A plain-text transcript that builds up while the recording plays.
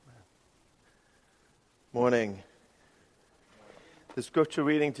Morning. The scripture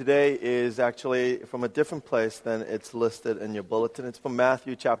reading today is actually from a different place than it's listed in your bulletin. It's from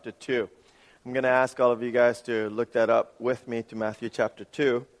Matthew chapter 2. I'm going to ask all of you guys to look that up with me to Matthew chapter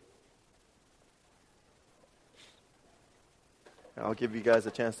 2. I'll give you guys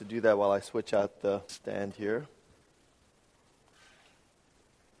a chance to do that while I switch out the stand here.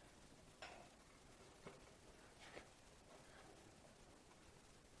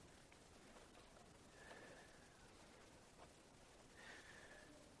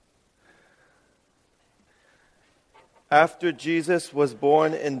 After Jesus was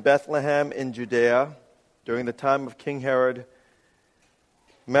born in Bethlehem in Judea, during the time of King Herod,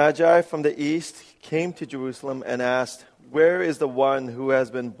 Magi from the east came to Jerusalem and asked, "Where is the one who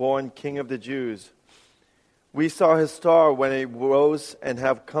has been born King of the Jews? We saw his star when it rose and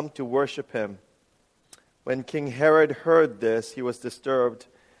have come to worship him." When King Herod heard this, he was disturbed,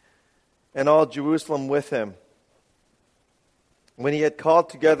 and all Jerusalem with him. When he had called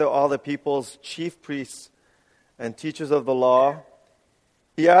together all the people's chief priests and teachers of the law,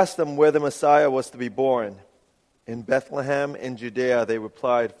 he asked them where the Messiah was to be born. "In Bethlehem in Judea," they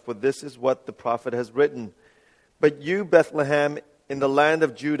replied, "for this is what the prophet has written. But you, Bethlehem, in the land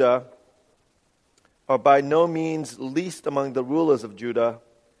of Judah, are by no means least among the rulers of Judah,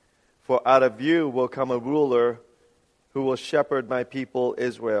 for out of you will come a ruler who will shepherd my people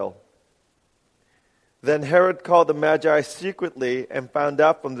Israel." Then Herod called the Magi secretly and found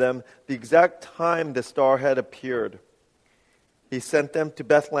out from them the exact time the star had appeared. He sent them to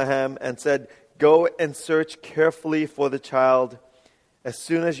Bethlehem and said, "Go and search carefully for the child. As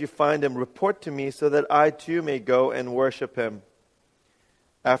soon as you find him, report to me so that I too may go and worship him."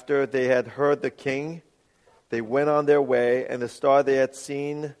 After they had heard the king, they went on their way, and the star they had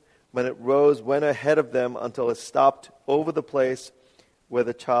seen when it rose went ahead of them until it stopped over the place where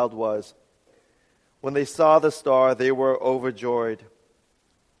the child was. When they saw the star, they were overjoyed.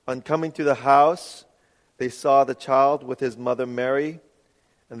 On coming to the house, they saw the child with his mother Mary,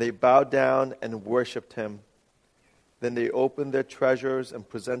 and they bowed down and worshipped him. Then they opened their treasures and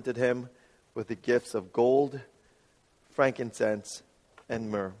presented him with the gifts of gold, frankincense, and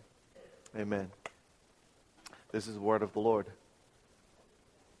myrrh. Amen. This is the word of the Lord.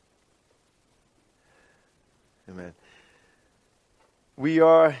 Amen. We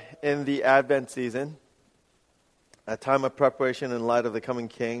are in the Advent season, a time of preparation in light of the coming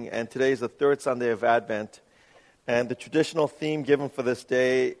King, and today is the third Sunday of Advent, and the traditional theme given for this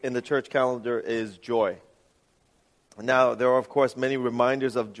day in the church calendar is joy. Now, there are, of course, many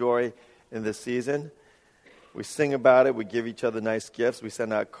reminders of joy in this season. We sing about it, we give each other nice gifts, we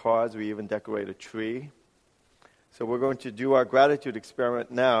send out cards, we even decorate a tree. So we're going to do our gratitude experiment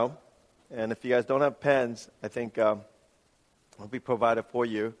now, and if you guys don't have pens, I think will be provided for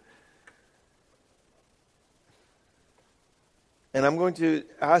you. And I'm going to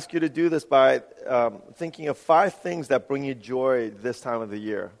ask you to do this by thinking of 5 things that bring you joy this time of the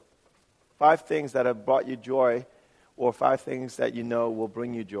year. 5 things that have brought you joy, or 5 things that you know will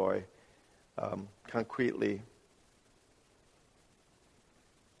bring you joy concretely.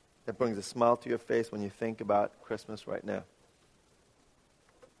 That brings a smile to your face when you think about Christmas right now.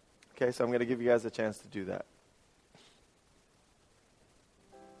 Okay, so I'm going to give you guys a chance to do that.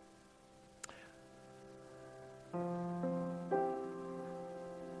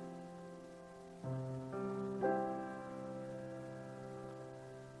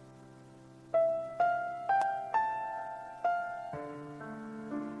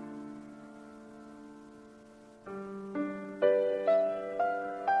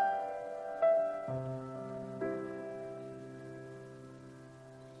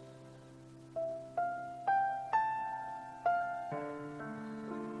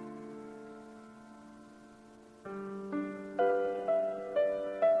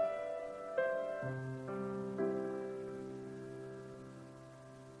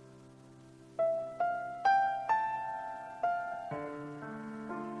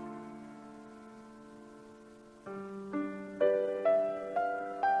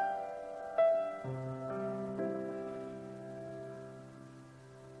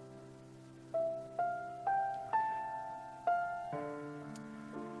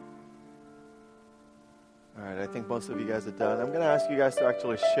 All right, I think most of you guys are done. I'm going to ask you guys to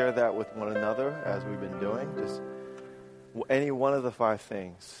actually share that with one another as we've been doing. Just any one of the 5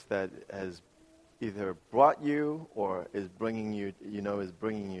 things that has either brought you or is bringing you, is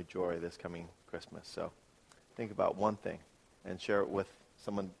bringing you joy this coming Christmas. So think about one thing and share it with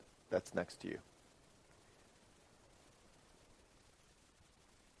someone that's next to you.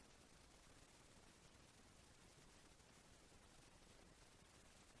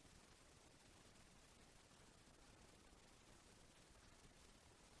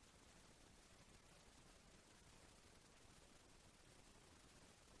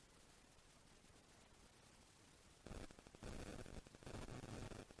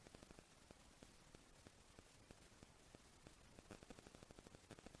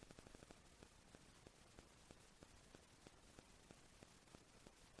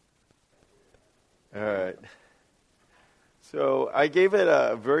 I gave it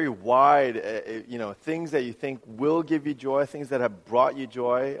a very wide, things that you think will give you joy, things that have brought you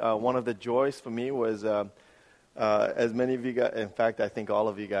joy. One of the joys for me was, as many of you guys, in fact, I think all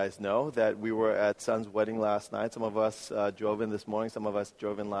of you guys know, that we were at Son's wedding last night. Some of us drove in this morning, some of us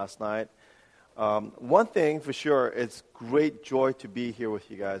drove in last night. One thing for sure, it's great joy to be here with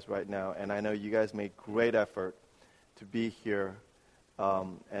you guys right now, and I know you guys made great effort to be here.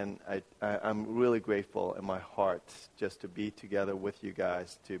 And I'm really grateful in my heart just to be together with you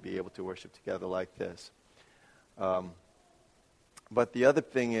guys, to be able to worship together like this. But the other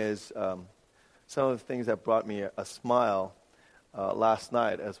thing is, some of the things that brought me a smile last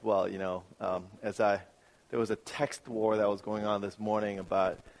night as well, there was a text war that was going on this morning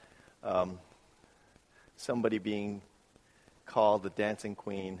about somebody being called the dancing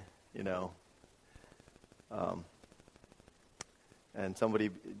queen, and somebody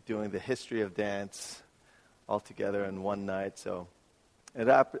doing the history of dance all together in one night. So it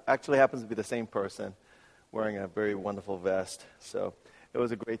actually happens to be the same person wearing a very wonderful vest. So it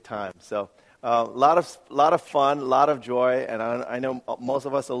was a great time. So a lot of fun, a lot of joy, and I know most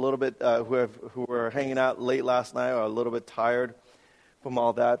of us a little bit who were hanging out late last night are a little bit tired from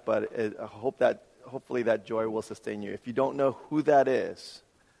all that. But I hopefully that joy will sustain you. If you don't know who that is,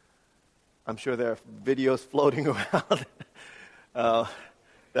 I'm sure there are videos floating around. That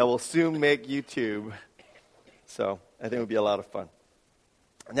will soon make YouTube. So I think it would be a lot of fun.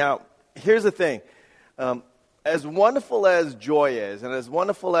 Now, here's the thing. As wonderful as joy is, and as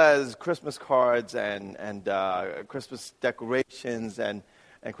wonderful as Christmas cards and Christmas decorations and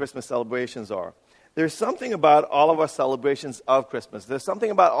Christmas celebrations are, there's something about all of our celebrations of Christmas. There's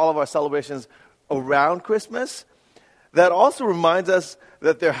something about all of our celebrations around Christmas that also reminds us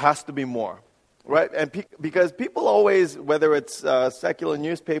that there has to be more. Right, and because people always, whether it's secular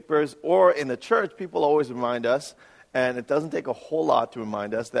newspapers or in the church, people always remind us, and it doesn't take a whole lot to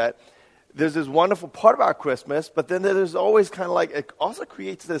remind us, that there's this wonderful part about Christmas, but then there's always kind of like, it also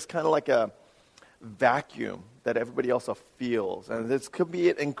creates this kind of like a vacuum that everybody also feels. And this could be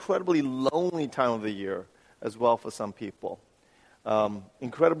an incredibly lonely time of the year as well for some people.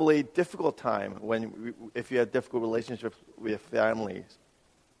 Incredibly difficult time if you have difficult relationships with families.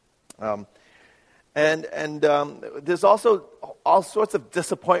 And there's also all sorts of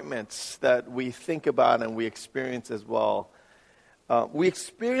disappointments that we think about and we experience as well. We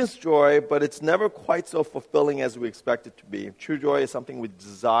experience joy, but it's never quite so fulfilling as we expect it to be. True joy is something we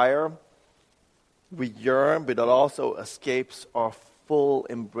desire, we yearn, but it also escapes our full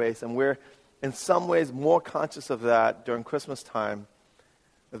embrace. And we're, in some ways, more conscious of that during Christmas time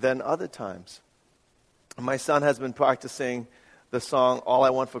than other times. My son has been practicing the song, All I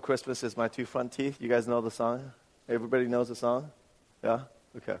Want for Christmas Is My Two Front Teeth. You guys know the song? Everybody knows the song? Yeah?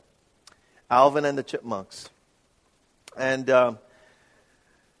 Okay. Alvin and the Chipmunks. And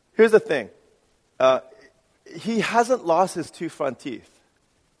here's the thing. He hasn't lost his two front teeth.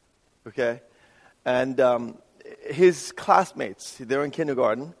 Okay? And his classmates, they're in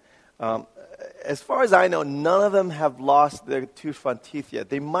kindergarten. As far as I know, none of them have lost their two front teeth yet.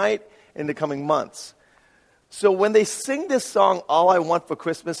 They might in the coming months. So when they sing this song, All I Want for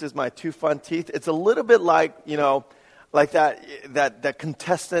Christmas Is My Two Front Teeth, it's a little bit like, like that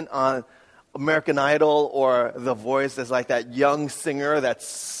contestant on American Idol or The Voice. There's like that young singer that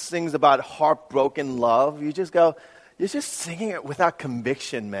sings about heartbroken love. You just go, you're just singing it without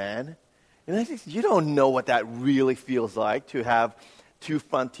conviction, man. You don't know what that really feels like to have two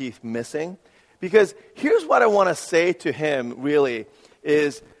front teeth missing. Because here's what I want to say to him, really,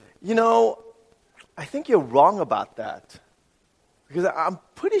 is, I think you're wrong about that. Because I'm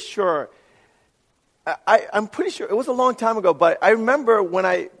pretty sure, it was a long time ago, but I remember when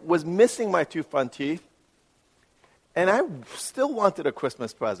I was missing my two front teeth, and I still wanted a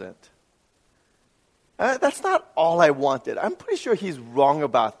Christmas present. That's not all I wanted. I'm pretty sure he's wrong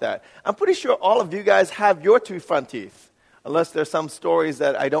about that. I'm pretty sure all of you guys have your two front teeth, unless there's some stories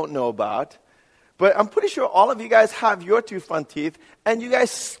that I don't know about. But I'm pretty sure all of you guys have your two front teeth, and you guys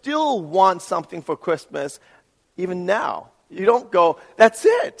still want something for Christmas even now. You don't go, that's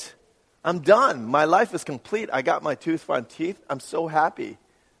it. I'm done. My life is complete. I got my two front teeth. I'm so happy.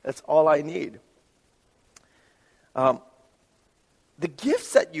 That's all I need. The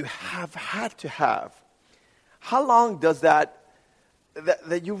gifts that you have had to have, how long does that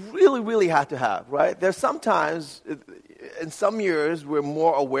you really, really had to have, right? There's sometimes, in some years, we're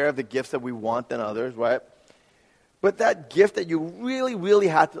more aware of the gifts that we want than others, right? But that gift that you really, really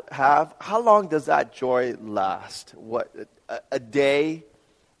had to have, how long does that joy last? What, a day,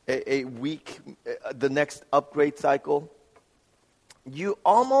 a week, the next upgrade cycle? You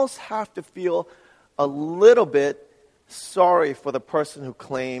almost have to feel a little bit sorry for the person who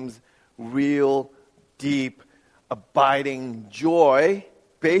claims real, deep, abiding joy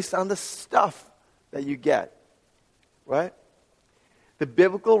based on the stuff that you get, right? The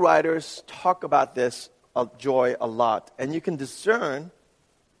biblical writers talk about this joy a lot, and you can discern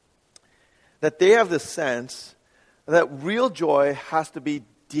that they have the sense that real joy has to be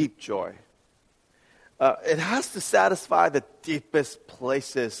deep joy. It has to satisfy the deepest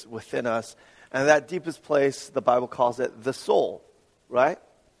places within us, and that deepest place, the Bible calls it the soul, right?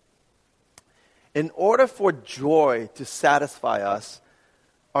 In order for joy to satisfy us,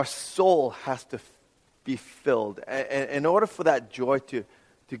 our soul has to be filled. And in order for that joy to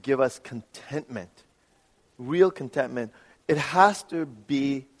give us contentment, real contentment, it has to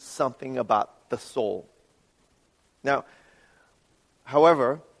be something about the soul. Now,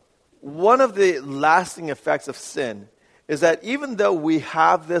 however, one of the lasting effects of sin is that even though we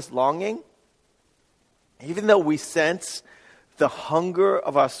have this longing, even though we sense the hunger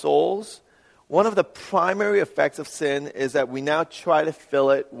of our souls, one of the primary effects of sin is that we now try to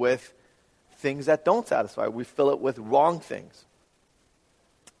fill it with things that don't satisfy. We fill it with wrong things.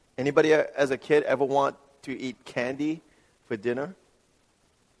 Anybody as a kid ever want to eat candy for dinner?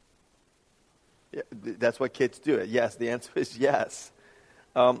 Yeah, that's what kids do. Yes, the answer is yes.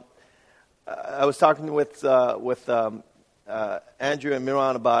 I was talking with Andrew and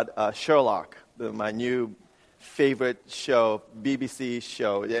Miran about Sherlock, my new favorite show, BBC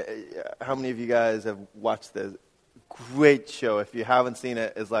show. How many of you guys have watched this? Great show. If you haven't seen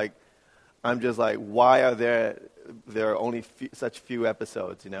it, it's like, I'm just like, why are there are only such few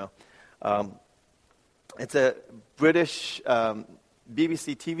episodes, you know? It's a British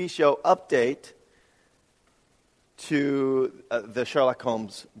BBC TV show update to the Sherlock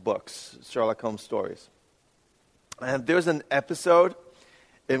Holmes books, Sherlock Holmes stories. And there's an episode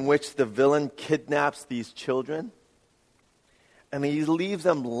in which the villain kidnaps these children, and he leaves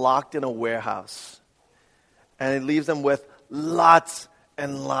them locked in a warehouse. And he leaves them with lots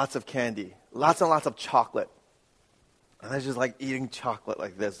and lots of candy, lots and lots of chocolate. And they're just like eating chocolate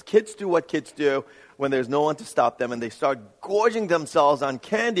like this. Kids do what kids do when there's no one to stop them, and they start gorging themselves on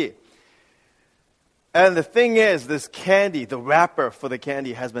candy. And the thing is, this candy, the wrapper for the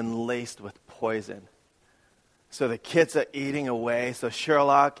candy, has been laced with poison. So the kids are eating away. So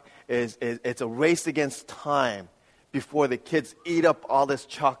Sherlock it's a race against time before the kids eat up all this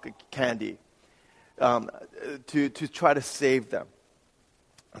chocolate candy to try to save them.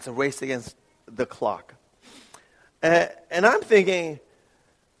 It's a race against the clock. And I'm thinking,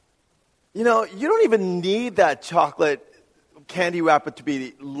 you know, you don't even need that chocolate candy wrapper to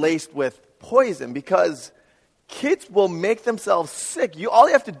be laced with poison, because kids will make themselves sick. All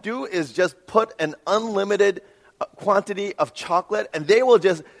you have to do is just put an unlimited quantity of chocolate, and they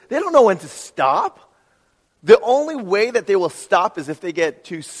don't know when to stop. The only way that they will stop is if they get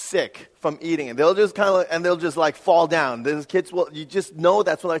too sick from eating it. They'll just they'll just like fall down. These kids you just know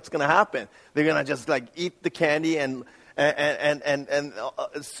that's what's going to happen. They're going to just like eat the candy, and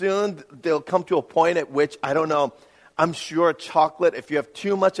soon they'll come to a point at which, I don't know, I'm sure chocolate, if you have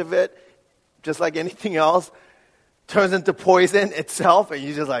too much of it, just like anything else, turns into poison itself, and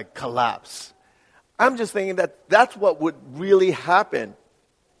you just like collapse. I'm just thinking that that's what would really happen.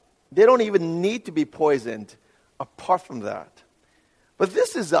 They don't even need to be poisoned apart from that. But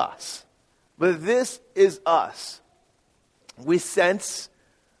this is us. We sense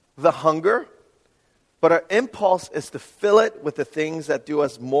the hunger, but our impulse is to fill it with the things that do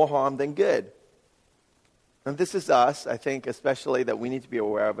us more harm than good. And this is us, I think, especially, that we need to be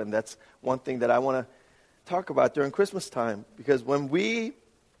aware of, and that's one thing that I want to talk about during Christmas time. Because when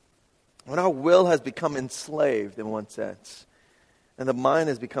our will has become enslaved in one sense, and the mind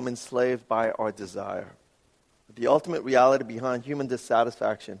has become enslaved by our desire, the ultimate reality behind human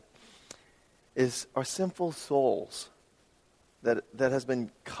dissatisfaction is our sinful souls that has been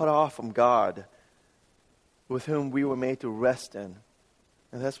cut off from God, with whom we were made to rest in.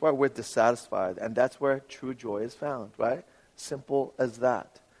 And that's why we're dissatisfied. And that's where true joy is found, right? Simple as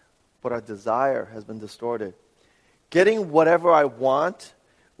that. But our desire has been distorted. Getting whatever I want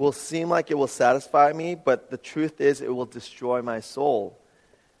will seem like it will satisfy me, but the truth is it will destroy my soul.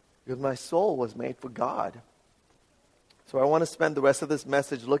 Because my soul was made for God. So I want to spend the rest of this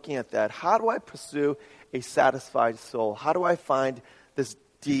message looking at that. How do I pursue a satisfied soul? How do I find this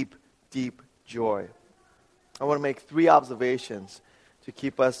deep, deep joy? I want to make 3 observations to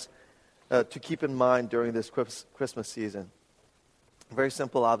keep in mind during this Christmas season. Very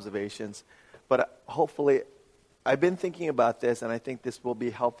simple observations, but hopefully I've been thinking about this, and I think this will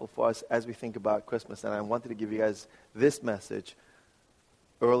be helpful for us as we think about Christmas. And I wanted to give you guys this message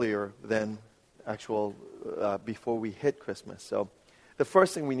earlier than before we hit Christmas. So the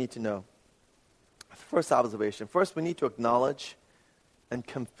first thing we need to know, first observation, first we need to acknowledge and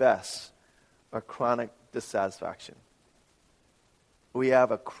confess our chronic dissatisfaction. We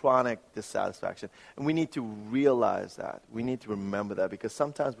have a chronic dissatisfaction. And we need to realize that. We need to remember that, because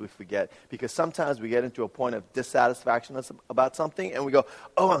sometimes we forget. Because sometimes we get into a point of dissatisfaction about something and we go,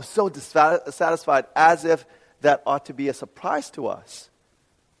 oh, I'm so dissatisfied, as if that ought to be a surprise to us.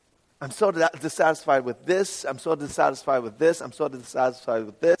 I'm so dissatisfied with this. I'm so dissatisfied with this. I'm so dissatisfied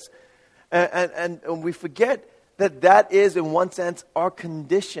with this. And we forget that is, in one sense, our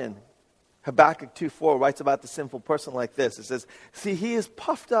condition. Habakkuk 2:4 writes about the sinful person like this. It says, see, he is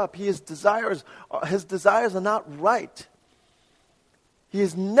puffed up. His desires are not right. He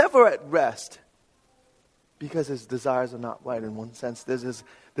is never at rest because his desires are not right. In one sense, there's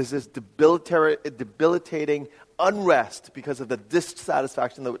this debilitating unrest because of the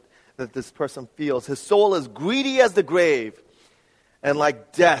dissatisfaction that this person feels. His soul is greedy as the grave, and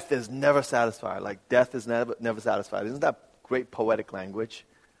like death is never satisfied. Like death is never satisfied. Isn't that great poetic language?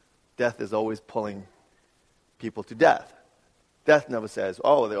 Death is always pulling people to death. Death never says,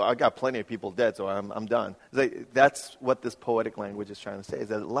 oh, I got plenty of people dead, so I'm done. That's what this poetic language is trying to say, is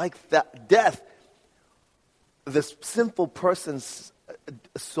that like that death, this sinful person's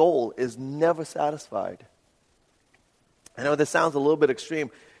soul is never satisfied. I know this sounds a little bit extreme.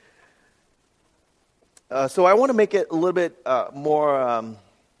 So I want to make it a little bit more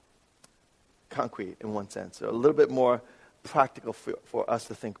concrete in one sense, or a little bit more practical for us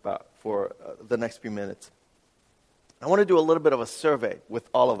to think about for the next few minutes. I want to do a little bit of a survey with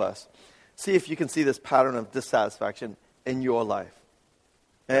all of us. See if you can see this pattern of dissatisfaction in your life.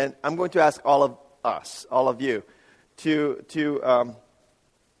 And I'm going to ask all of us, all of you, to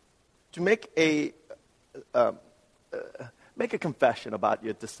make a confession about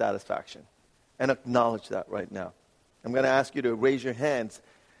your dissatisfaction and acknowledge that right now. I'm going to ask you to raise your hands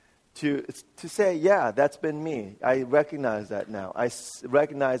to say, yeah, that's been me. I recognize that now. I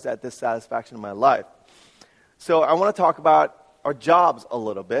recognize that dissatisfaction in my life. So I want to talk about our jobs a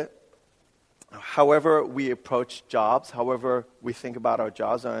little bit. However we approach jobs, however we think about our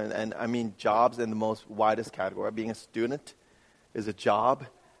jobs, and I mean jobs in the most widest category. Being a student is a job,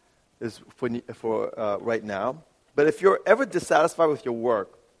 is for right now. But if you're ever dissatisfied with your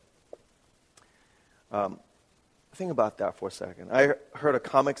work, think about that for a second. I heard a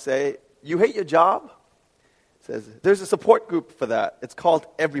comic say, you hate your job? It says, there's a support group for that. It's called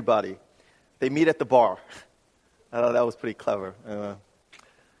Everybody. They meet at the bar. I thought that was pretty clever.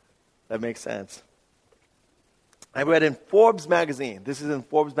 That makes sense. I read in Forbes magazine, this is in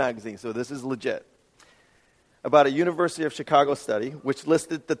Forbes magazine, so this is legit, about a University of Chicago study which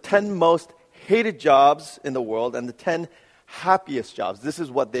listed the 10 most hated jobs in the world and the 10 happiest jobs. This is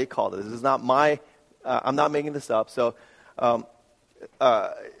what they called it. This is not I'm not making this up. So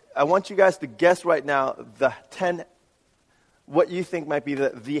I want you guys to guess right now the 10, what you think might be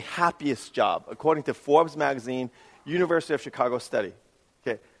the happiest job, according to Forbes magazine, University of Chicago study.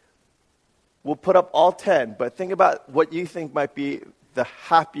 Okay. We'll put up all 10, but think about what you think might be the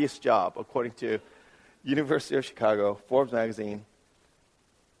happiest job, according to University of Chicago, Forbes magazine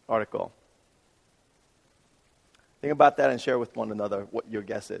article. Think about that and share with one another what your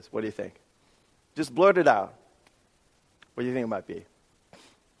guess is. What do you think? Just blurt it out. What do you think it might be?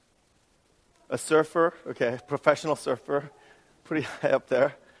 A surfer, okay, professional surfer, pretty high up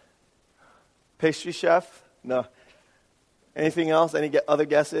there. Pastry chef? No. Anything else? Any other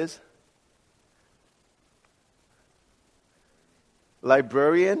guesses?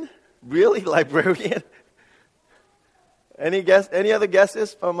 Librarian? Really? Librarian? Any other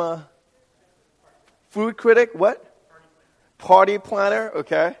guesses from a food critic? What? Party planner,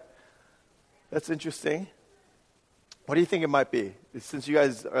 okay. That's interesting. What do you think it might be? Since you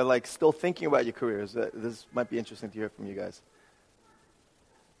guys are still thinking about your careers, this might be interesting to hear from you guys.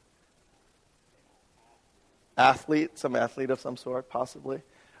 Some athlete of some sort, possibly.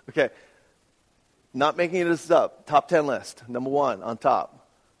 Okay. Not making this up. Top 10 list. Number 1 on top.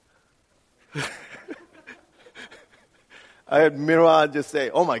 I heard Miran just say,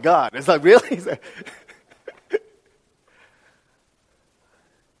 oh my God. It's like, really?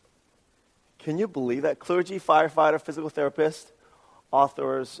 Can you believe that? Clergy, firefighter, physical therapist,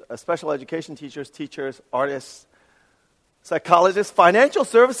 authors, special education teachers, artists, psychologists, financial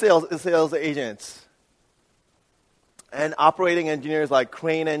service sales agents, and operating engineers like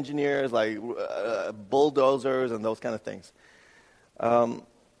crane engineers, like bulldozers and those kind of things. And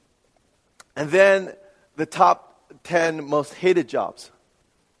then the top 10 most hated jobs.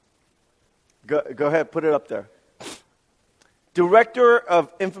 Go ahead, put it up there. Director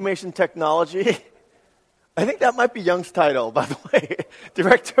of Information Technology. I think that might be Young's title, by the way.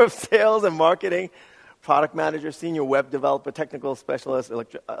 Director of Sales and Marketing, Product Manager, Senior Web Developer, Technical Specialist,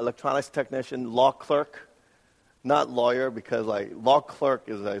 Electronics Technician, Law Clerk. Not lawyer, because law clerk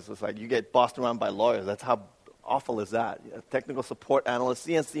is just like you get bossed around by lawyers. That's how awful is that? Technical Support Analyst,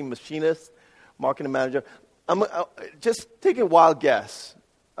 CNC Machinist, Marketing Manager. Just take a wild guess.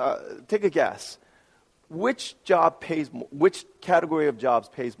 Take a guess. Which job pays more? Which category of jobs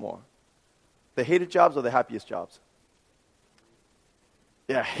pays more? The hated jobs or the happiest jobs?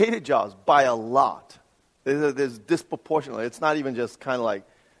 Yeah, hated jobs by a lot. There's disproportionately. It's not even just kind of like,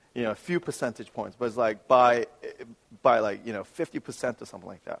 a few percentage points, but it's like by 50% or something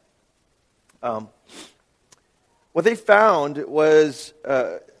like that. What they found was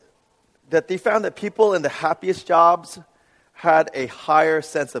that they found that people in the happiest jobs had a higher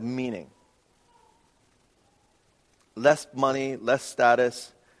sense of meaning. Less money, less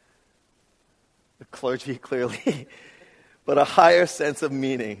status, the clergy clearly, but a higher sense of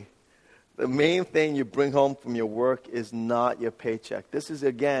meaning. The main thing you bring home from your work is not your paycheck. This is,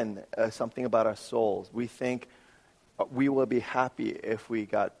 again, something about our souls. We think we will be happy if we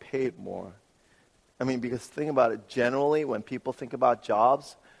got paid more. I mean, because think about it. Generally, when people think about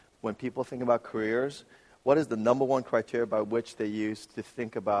jobs, when people think about careers, what is the number one criteria by which they use to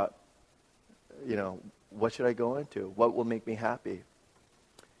think about, what should I go into? What will make me happy?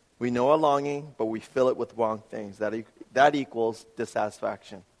 We know our longing, but we fill it with wrong things. That equals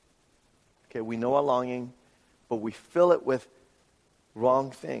dissatisfaction. Okay, we know our longing, but we fill it with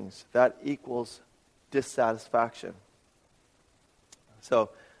wrong things. That equals dissatisfaction. So,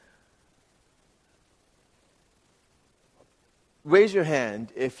 raise your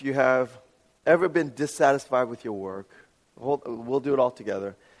hand if you have ever been dissatisfied with your work. We'll do it all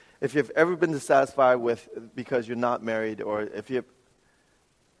together. If you've ever been dissatisfied because you're not married, or if you're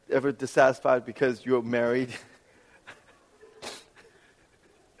ever dissatisfied because you're married.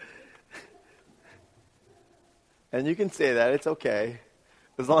 And you can say that, it's okay,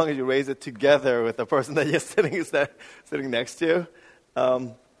 as long as you raise it together with the person that you're sitting next to.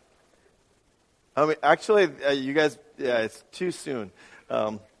 Actually, you guys, it's too soon.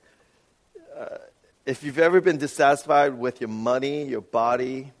 If you've ever been dissatisfied with your money, your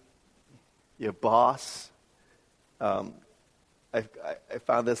body, your boss, I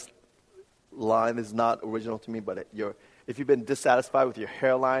found this line is not original to me, but if you've been dissatisfied with your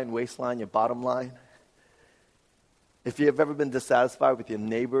hairline, waistline, your bottom line, if you've ever been dissatisfied with your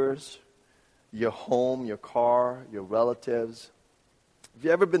neighbors, your home, your car, your relatives, if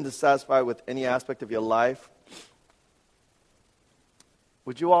you've ever been dissatisfied with any aspect of your life,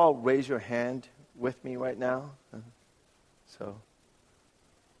 would you all raise your hand with me right now? So,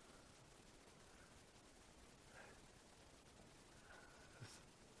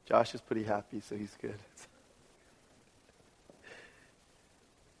 Josh is pretty happy, so he's good.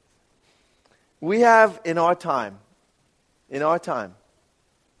 We have in our time,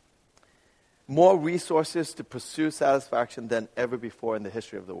 more resources to pursue satisfaction than ever before in the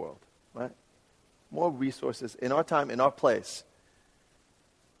history of the world, right? More resources in our time, in our place.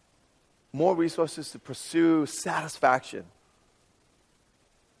 More resources to pursue satisfaction.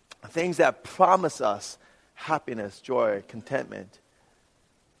 Things that promise us happiness, joy, contentment.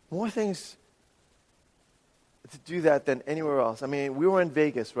 More things to do that than anywhere else. I mean, we were in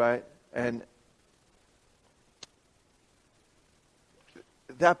Vegas, right? And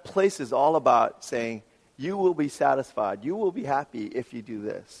that place is all about saying, you will be satisfied. You will be happy if you do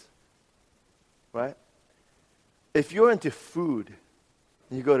this. Right? If you're into food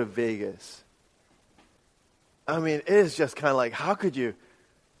and you go to Vegas, I mean, it is just kind of like, how could you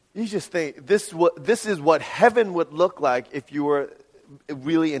just think, this is what heaven would look like if you were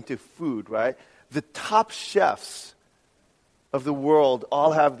really into food, right? The top chefs of the world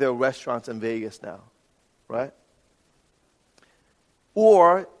all have their restaurants in Vegas now, right?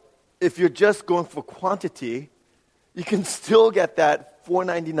 Or if you're just going for quantity, you can still get that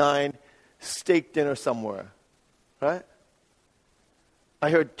 $4.99 steak dinner somewhere, right? I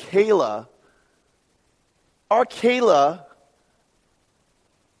heard our Kayla,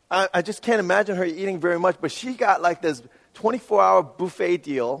 I just can't imagine her eating very much, but she got like this 24-hour buffet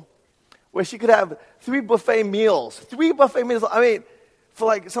deal where she could have 3 buffet meals. 3 buffet meals, I mean,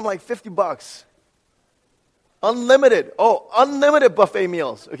 for something like $50. Unlimited buffet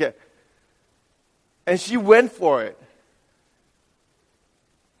meals. Okay. And she went for it.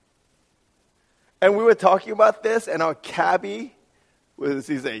 And we were talking about this, and our cabbie he's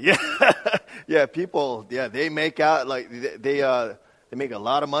saying, people, they make out, they make a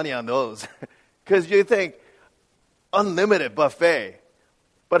lot of money on those. Because you think, unlimited buffet.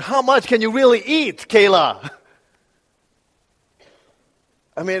 But how much can you really eat, Kayla?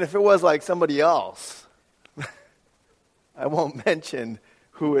 I mean, if it was like somebody else, I won't mention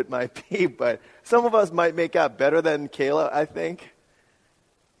who it might be, but some of us might make out better than Kayla, I think.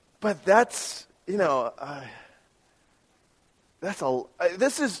 But that's, this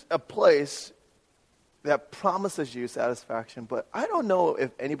is a place that promises you satisfaction, but I don't know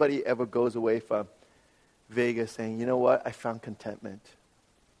if anybody ever goes away from Vegas saying, you know what, I found contentment.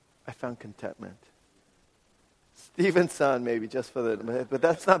 I found contentment. Stephen's son, maybe, just for the, but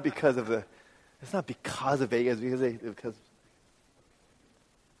that's not because of it's not because of Vegas, because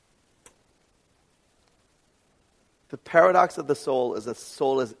the paradox of the soul is that the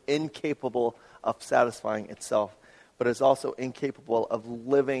soul is incapable of satisfying itself, but it's also incapable of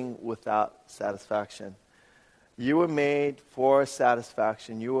living without satisfaction. You were made for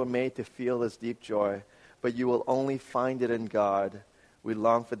satisfaction. You were made to feel this deep joy, but you will only find it in God. We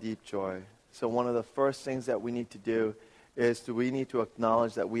long for deep joy. So one of the first things that we need to do is we need to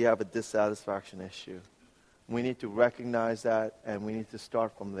acknowledge that we have a dissatisfaction issue. We need to recognize that, and we need to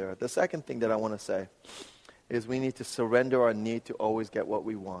start from there. The second thing that I want to say is we need to surrender our need to always get what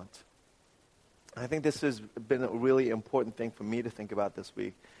we want. I think this has been a really important thing for me to think about this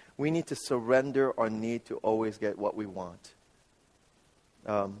week. We need to surrender our need to always get what we want.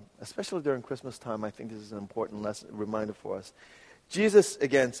 Especially during Christmas time, I think this is an important reminder for us. Jesus,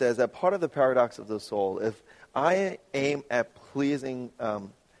 again, says that part of the paradox of the soul, if I aim at pleasing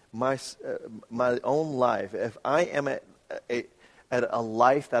my own life, if I am at a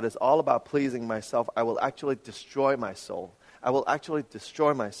life that is all about pleasing myself, I will actually destroy my soul. I will actually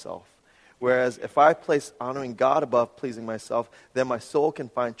destroy myself. Whereas if I place honoring God above pleasing myself, then my soul can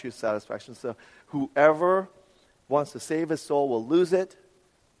find true satisfaction. So whoever wants to save his soul will lose it.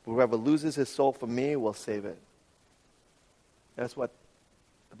 Whoever loses his soul for me will save it. That's what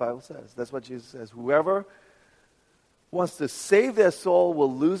the Bible says. That's what Jesus says. Whoever wants to save their soul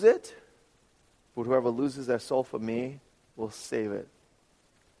will lose it, but whoever loses their soul for me will save it.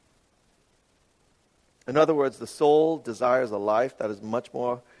 In other words, the soul desires a life that is much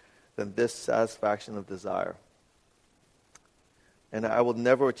more than this satisfaction of desire. And I will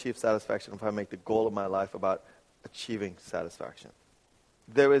never achieve satisfaction if I make the goal of my life about achieving satisfaction.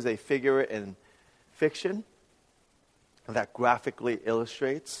 There is a figure in fiction that graphically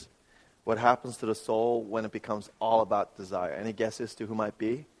illustrates what happens to the soul when it becomes all about desire. Any guesses to who might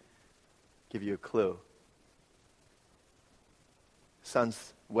be? Give you a clue.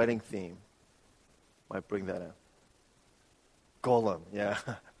 Son's wedding theme might bring that in. Gollum, yeah.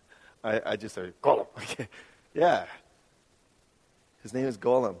 I just said, Gollum. Okay. Yeah. His name is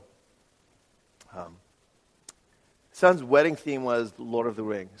Gollum. Son's wedding theme was Lord of the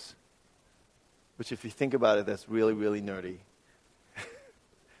Rings, which if you think about it, that's really, really nerdy.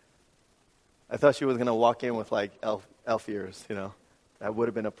 I thought she was going to walk in with like elf ears, That would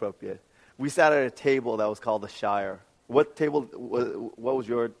have been appropriate. We sat at a table that was called the Shire. What was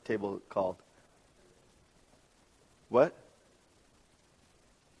your table called? What?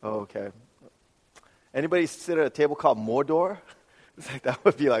 Oh, okay. Anybody sit at a table called Mordor? It's like that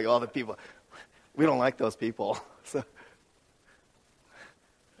would be like all the people. We don't like those people. So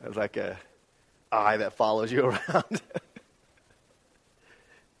it was like a eye that follows you around.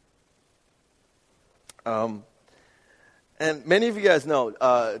 And many of you guys know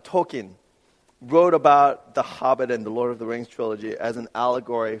Tolkien wrote about The Hobbit and the Lord of the Rings trilogy as an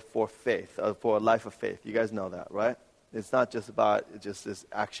allegory for faith, for a life of faith. You guys know that, right? It's not just about just this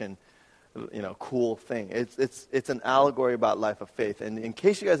action, cool thing. It's an allegory about life of faith. And in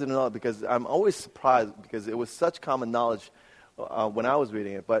case you guys didn't know it, because I'm always surprised because it was such common knowledge when I was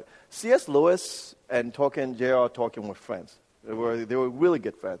reading it. But C.S. Lewis and Tolkien, J.R.R. Tolkien were friends. They were really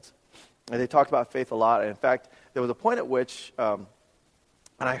good friends. And they talked about faith a lot. And in fact, there was a point at which, and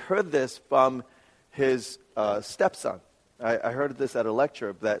I heard this from his stepson. I heard this at a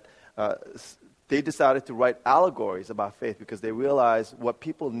lecture that they decided to write allegories about faith because they realized what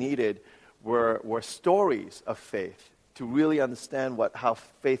people needed were stories of faith to really understand how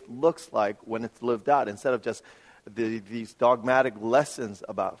faith looks like when it's lived out instead of just these dogmatic lessons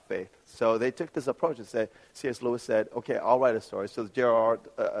about faith. So they took this approach and said, C.S. Lewis said, okay, I'll write a story. So J.R.R.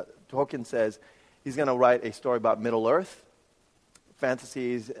 Tolkien says he's going to write a story about Middle-earth,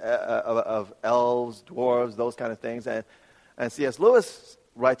 fantasies of elves, dwarves, those kind of things. And C.S. Lewis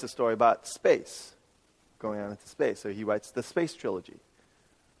writes a story about space, going out into space. So he writes the Space Trilogy.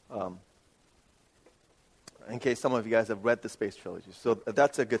 In case some of you guys have read the Space Trilogy. So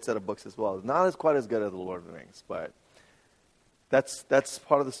that's a good set of books as well. Not quite as good as The Lord of the Rings, but That's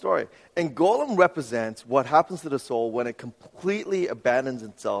part of the story. And Golem represents what happens to the soul when it completely abandons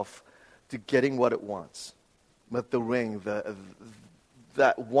itself to getting what it wants. But the ring,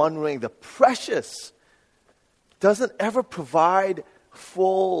 that one ring, the precious, doesn't ever provide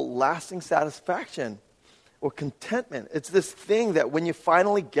full, lasting satisfaction or contentment. It's this thing that when you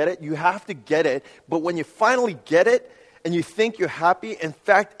finally get it, you have to get it. But when you finally get it and you think you're happy, in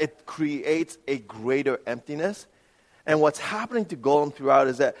fact, it creates a greater emptiness. And what's happening to Golem throughout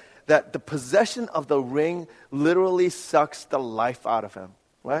is that the possession of the ring literally sucks the life out of him,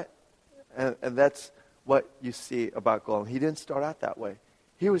 right? And that's what you see about Golem. He didn't start out that way.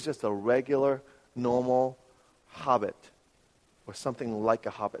 He was just a regular, normal hobbit, or something like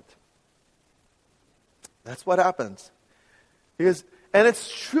a hobbit. That's what happens. And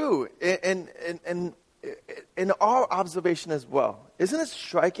it's true in our observation as well. Isn't it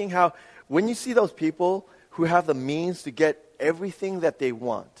striking how when you see those people who have the means to get everything that they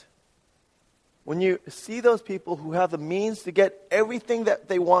want, when you see those people who have the means to get everything that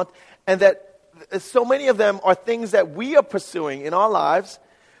they want, and that so many of them are things that we are pursuing in our lives,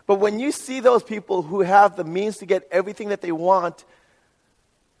 but when you see those people who have the means to get everything that they want,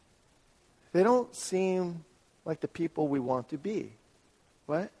 they don't seem like the people we want to be,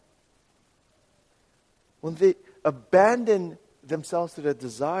 right? When they abandon themselves to their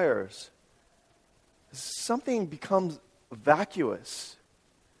desires, something becomes vacuous,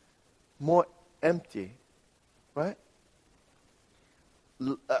 more empty, right?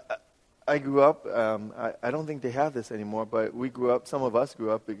 I grew up, I don't think they have this anymore, but some of us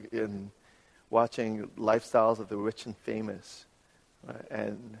grew up in watching lifestyles of the rich and famous, right?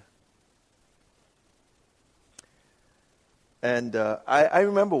 And I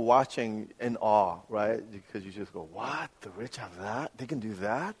remember watching in awe, right? Because you just go, what? The rich have that? They can do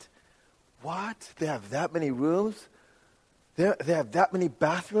that? What? They have that many rooms? They have that many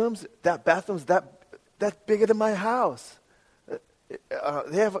bathrooms? That bathroom's that's bigger than my house.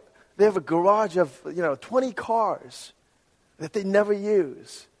 They have a garage of 20 cars that they never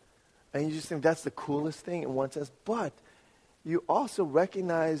use. And you just think that's the coolest thing in one sense. But you also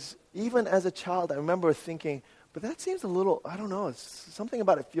recognize, even as a child, I remember thinking, but that seems a little, I don't know, something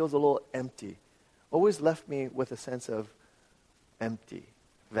about it feels a little empty. Always left me with a sense of empty,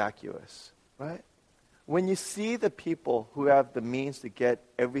 vacuous, right? When you see the people who have the means to get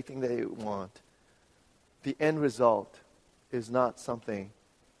everything they want, the end result is not something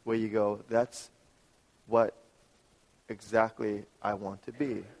where you go, that's what exactly I want to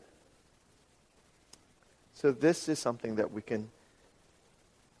be. So this is something that we can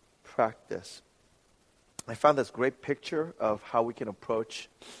practice. I found this great picture of how we can approach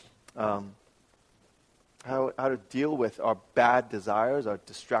how to deal with our bad desires, our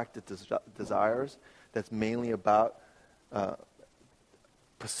distracted desires. That's mainly about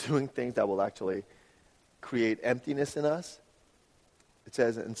pursuing things that will actually create emptiness in us. It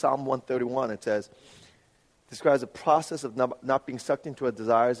says in Psalm 131, it says, describes the process of not being sucked into our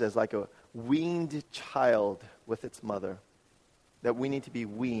desires as like a weaned child with its mother. That we need to be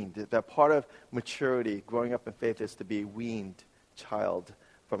weaned. That part of maturity, growing up in faith, is to be a weaned child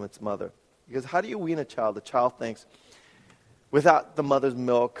from its mother. Because how do you wean a child? The child thinks, without the mother's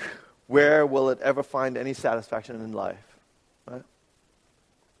milk, where will it ever find any satisfaction in life? Right?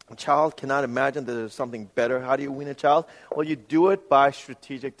 A child cannot imagine that there's something better. How do you wean a child? Well, you do it by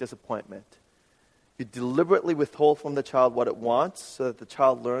strategic disappointment. You deliberately withhold from the child what it wants so that the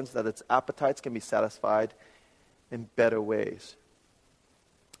child learns that its appetites can be satisfied in better ways.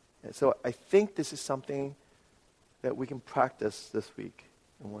 And so I think this is something that we can practice this week,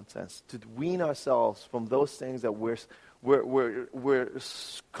 in one sense, to wean ourselves from those things that we're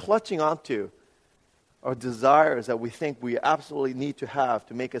clutching onto, our desires that we think we absolutely need to have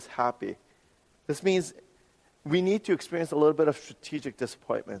to make us happy. This means we need to experience a little bit of strategic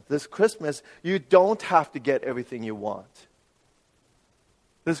disappointment. This Christmas, you don't have to get everything you want.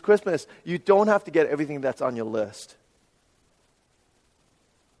 This Christmas, you don't have to get everything that's on your list.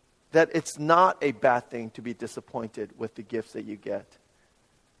 That it's not a bad thing to be disappointed with the gifts that you get.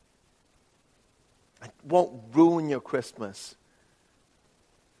 It won't ruin your Christmas.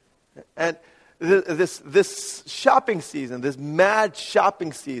 And this shopping season, this mad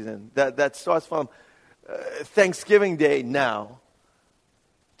shopping season that starts from Thanksgiving Day now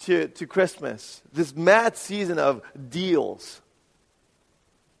to Christmas, this mad season of deals.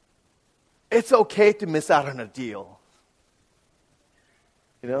 It's okay to miss out on a deal.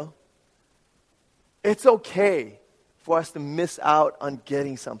 You know? It's okay for us to miss out on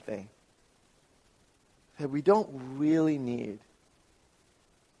getting something that we don't really need.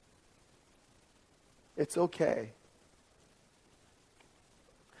 It's okay.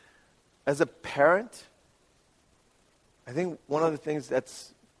 as a parent, I think one of the things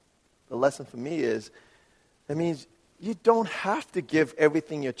that's the lesson for me is, that means you don't have to give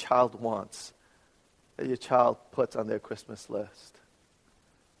everything your child wants, that your child puts on their Christmas list.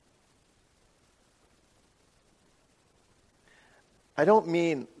 I don't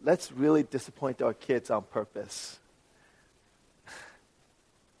mean let's really disappoint our kids on purpose.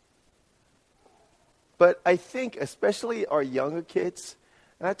 But I think especially our younger kids,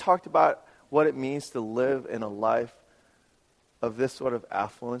 and I talked about what it means to live in a life of this sort of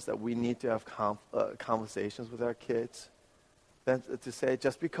affluence, that we need to have conversations with our kids. Then to say,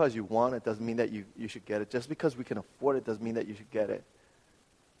 just because you want it doesn't mean that you should get it. Just because we can afford it doesn't mean that you should get it.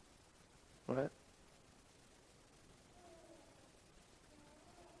 Right?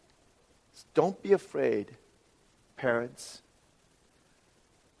 Don't be afraid, parents.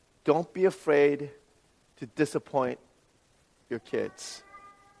 Don't be afraid to disappoint your kids.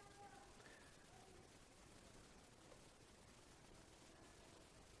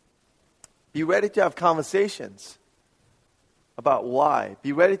 Be ready to have conversations about why.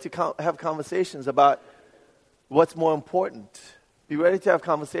 Be ready to have conversations about what's more important. Be ready to have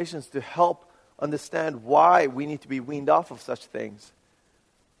conversations to help understand why we need to be weaned off of such things.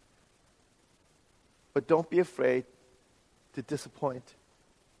 But don't be afraid to disappoint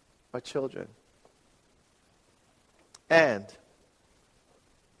our children. And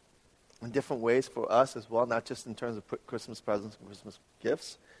in different ways for us as well, not just in terms of Christmas presents and Christmas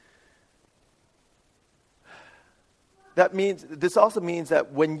gifts. This also means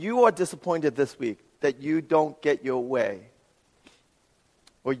that when you are disappointed this week, that you don't get your way,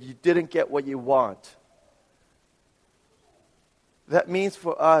 or you didn't get what you want, that means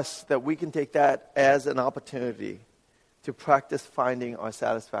for us that we can take that as an opportunity to practice finding our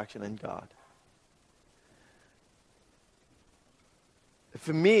satisfaction in God.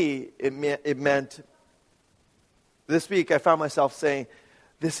 For me, it meant this week I found myself saying,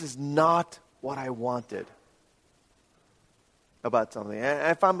 this is not what I wanted about something. And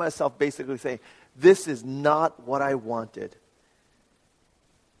I found myself basically saying, this is not what I wanted.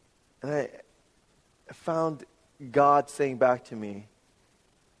 And I found God saying back to me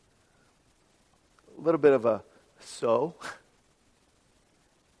a little bit of a so,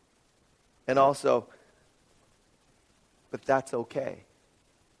 and also, but that's okay.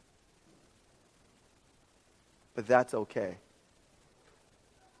 But that's okay.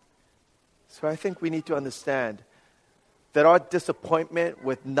 So I think we need to understand that our disappointment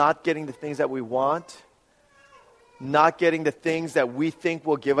with not getting the things that we want, not getting the things that we think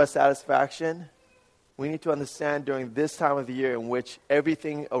will give us satisfaction, we need to understand during this time of the year in which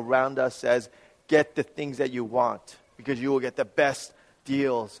everything around us says, get the things that you want because you will get the best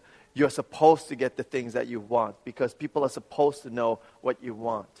deals. You're supposed to get the things that you want because people are supposed to know what you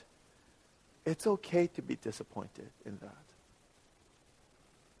want. It's okay to be disappointed in that.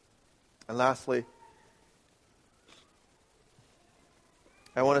 And lastly,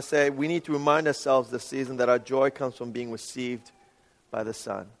 I want to say we need to remind ourselves this season that our joy comes from being received by the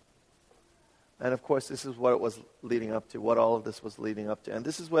Son. And of course, this is what it was leading up to, what all of this was leading up to. And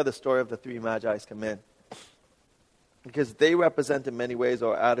this is where the story of the three Magi come in. Because they represent in many ways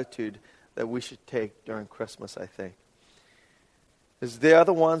our attitude that we should take during Christmas, I think. Because they are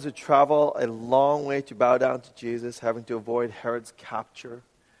the ones who travel a long way to bow down to Jesus, having to avoid Herod's capture.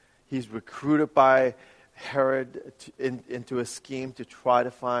 He's recruited by Herod into a scheme to try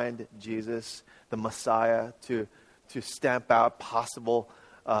to find Jesus, the Messiah, to stamp out possible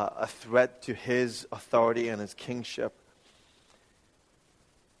a threat to his authority and his kingship.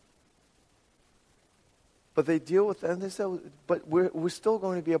 But they deal with that and they say, but we're still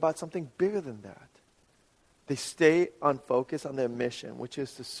going to be about something bigger than that. They stay on focus on their mission, which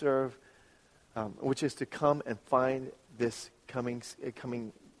is to serve, which is to come and find this coming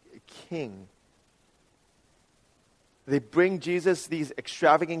king. They bring Jesus these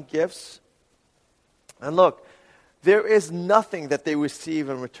extravagant gifts. And look, there is nothing that they receive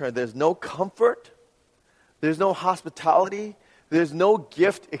in return. There's no comfort. There's no hospitality. There's no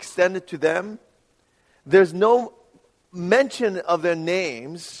gift extended to them. There's no mention of their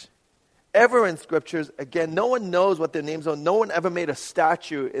names ever in scriptures. Again, no one knows what their names are. No one ever made a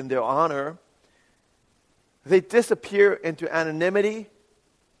statue in their honor. They disappear into anonymity.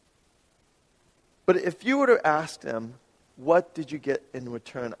 But if you were to ask them, what did you get in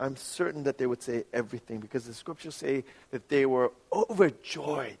return? I'm certain that they would say everything, because the scriptures say that they were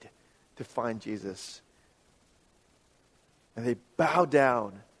overjoyed to find Jesus. And they bowed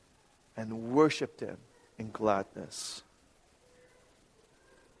down and worshiped him in gladness.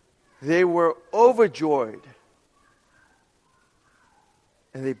 They were overjoyed.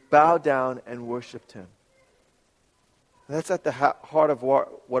 And they bowed down and worshiped him. And that's at the heart of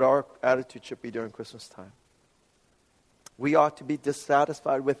what our attitude should be during Christmas time. We ought to be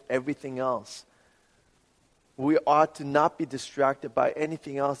dissatisfied with everything else. We ought to not be distracted by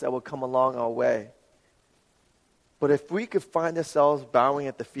anything else that will come along our way. But if we could find ourselves bowing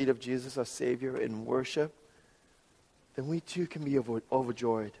at the feet of Jesus, our Savior, in worship, then we too can be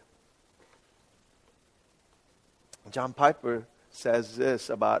overjoyed. John Piper says this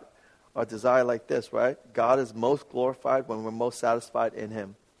about our desire like this, right? God is most glorified when we're most satisfied in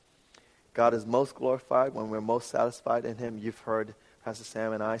him. God is most glorified when we're most satisfied in him. You've heard Pastor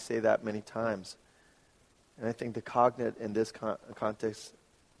Sam and I say that many times. And I think the cognate in this context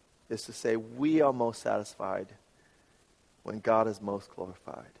is to say we are most satisfied when God is most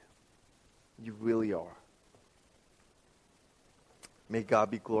glorified. You really are. May God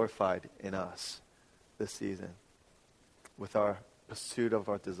be glorified in us this season with our pursuit of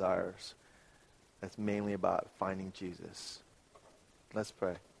our desires. That's mainly about finding Jesus. Let's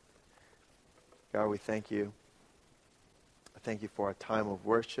pray. God, we thank you. I thank you for our time of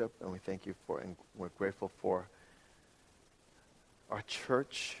worship, and we thank you for, and we're grateful for our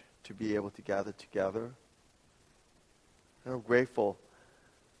church to be able to gather together. And we're grateful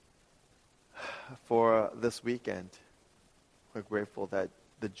for this weekend. We're grateful that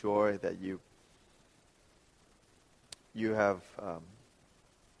the joy that you have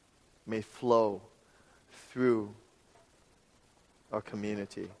made flow through our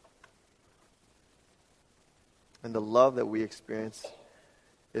community. And the love that we experience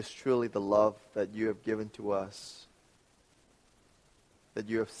is truly the love that you have given to us, that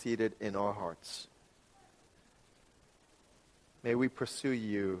you have seated in our hearts. May we pursue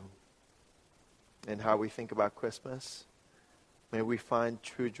you in how we think about Christmas. May we find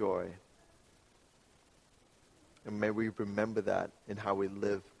true joy. And may we remember that in how we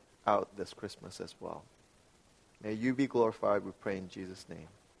live out this Christmas as well. May you be glorified, we pray in Jesus' name.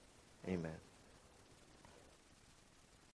 Amen.